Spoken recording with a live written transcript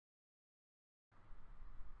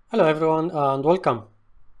Hello everyone and welcome.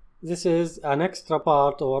 This is an extra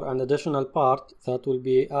part or an additional part that will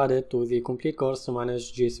be added to the complete course to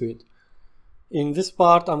manage G Suite. In this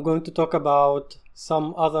part I'm going to talk about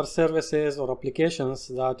some other services or applications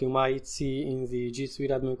that you might see in the G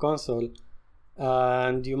Suite admin console,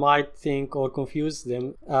 and you might think or confuse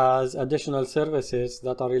them as additional services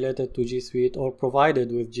that are related to G Suite or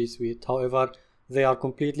provided with G Suite. However, they are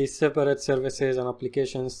completely separate services and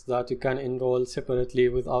applications that you can enroll separately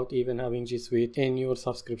without even having G Suite in your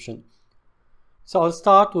subscription. So I'll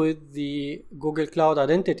start with the Google Cloud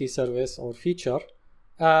Identity Service or feature.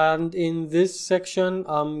 And in this section,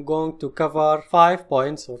 I'm going to cover 5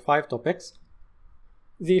 points or 5 topics.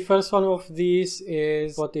 The first one of these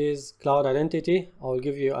is what is Cloud Identity. I'll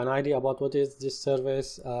give you an idea about what is this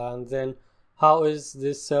service, and then how is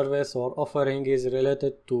this service or offering is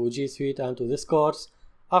related to G Suite and to this course.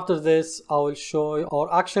 After this, I will show you,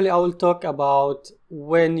 or actually I will talk about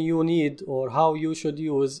when you need or how you should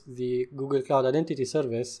use the Google Cloud Identity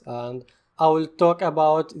Service, and I will talk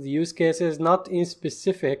about the use cases, not in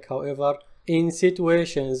specific, however, in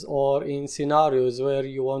situations or in scenarios where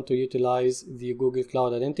you want to utilize the Google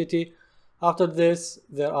Cloud Identity. After this,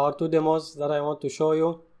 there are 2 demos that I want to show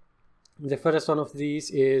you. The first one of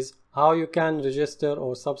these is how you can register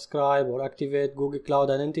or subscribe or activate Google Cloud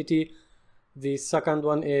Identity. The second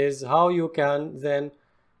one is how you can then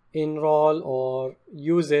enroll or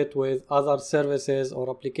use it with other services or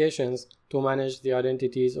applications to manage the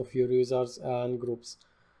identities of your users and groups.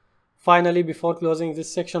 Finally, before closing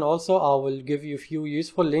this section also, I will give you a few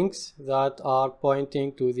useful links that are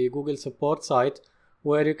pointing to the Google support site,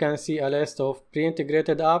 where you can see a list of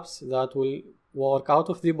pre-integrated apps that will work out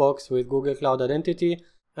of the box with Google Cloud Identity,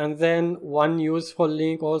 and then one useful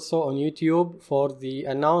link also on YouTube for the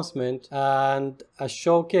announcement and a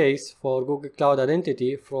showcase for Google Cloud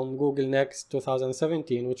Identity from Google Next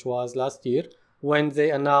 2017, which was last year, when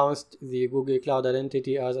they announced the Google Cloud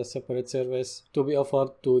Identity as a separate service to be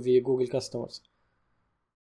offered to the Google customers.